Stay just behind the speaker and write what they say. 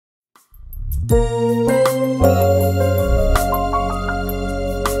Welcome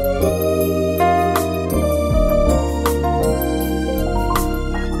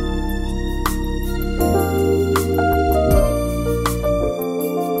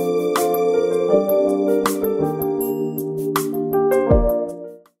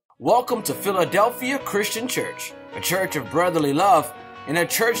to Philadelphia Christian Church, a church of brotherly love and a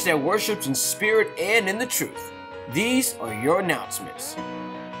church that worships in spirit and in the truth. These are your announcements.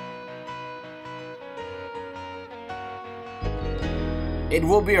 It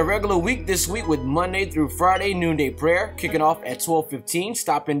will be a regular week this week with Monday through Friday noonday prayer, kicking off at 12:15.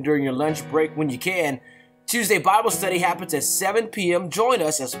 Stop in during your lunch break when you can. Tuesday Bible study happens at 7 p.m. Join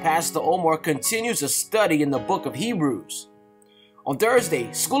us as Pastor Omar continues a study in the book of Hebrews. On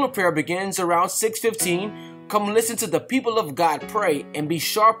Thursday, School of Prayer begins around 6:15. Come listen to the people of God pray and be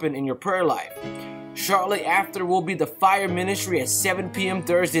sharpened in your prayer life. Shortly after will be the fire ministry at 7 p.m.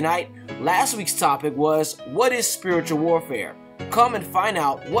 Thursday night. Last week's topic was, what is spiritual warfare? Come and find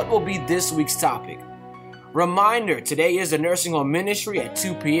out what will be this week's topic. Reminder, today is the nursing home ministry at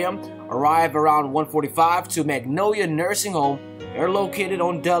 2 p.m. Arrive around 1:45 to Magnolia Nursing Home. They're located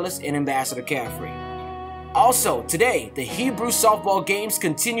on Dulles and Ambassador Caffrey. Also, today, the Hebrew softball games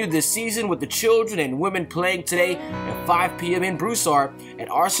continue this season with the children and women playing today at 5 p.m. in Broussard at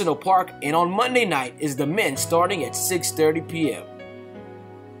Arsenal Park, and on Monday night is the men starting at 6:30 p.m.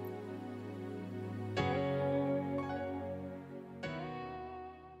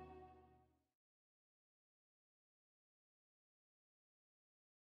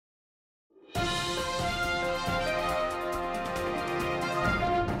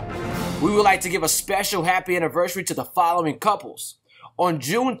 We would like to give a special happy anniversary to the following couples. On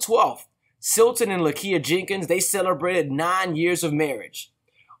June 12th, Silton and Lakia Jenkins, they celebrated 9 years of marriage.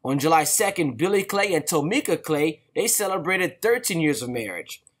 On July 2nd, Billy Clay and Tomika Clay, they celebrated 13 years of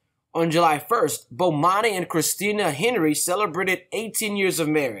marriage. On July 1st, Bomani and Christina Henry celebrated 18 years of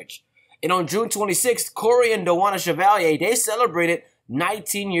marriage. And on June 26th, Corey and Dawana Chevalier, they celebrated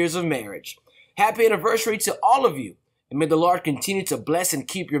 19 years of marriage. Happy anniversary to all of you. And may the Lord continue to bless and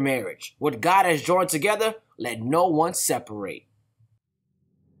keep your marriage. What God has joined together, let no one separate.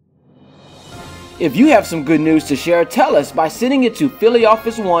 If you have some good news to share, tell us by sending it to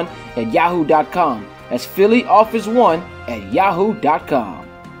phillyoffice1@yahoo.com. That's phillyoffice1@yahoo.com.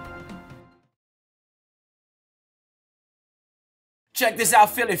 Check this out,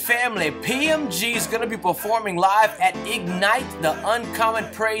 Philly family. PMG is going to be performing live at Ignite, the Uncommon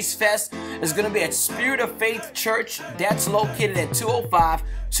Praise Fest. It's going to be at Spirit of Faith Church. That's located at 205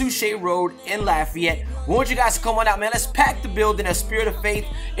 Touche Road in Lafayette. We want you guys to come on out, man. Let's pack the building at Spirit of Faith.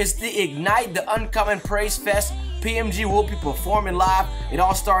 It's the Ignite, the Uncommon Praise Fest. PMG will be performing live. It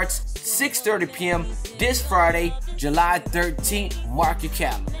all starts 6:30 p.m. this Friday, July 13th. Mark your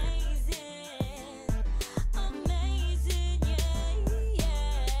calendar.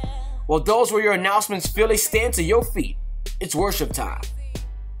 Well, those were your announcements, Philly. Stand to your feet. It's worship time.